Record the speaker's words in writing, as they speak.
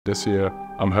This year,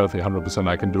 I'm healthy 100%.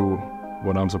 I can do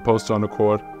what I'm supposed to on the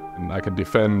court, and I can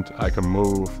defend, I can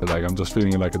move. Like, I'm just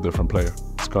feeling like a different player.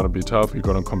 It's gonna be tough, you're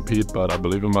gonna compete, but I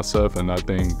believe in myself, and I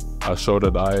think I show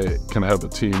that I can help a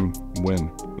team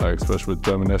win. Like, especially with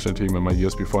German national team in my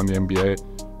years before in the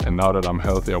NBA. And now that I'm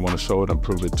healthy, I want to show it and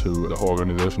prove it to the whole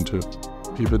organization too.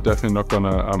 People definitely not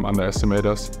gonna underestimate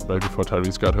us. Right before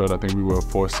Theis got hurt, I think we were a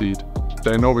 4 seed.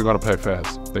 They know we're gonna play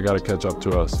fast. They gotta catch up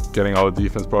to us. Getting our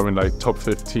defense probably like top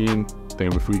 15. I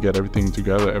think if we get everything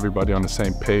together, everybody on the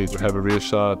same page, we have a real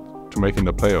shot to making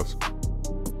the playoffs.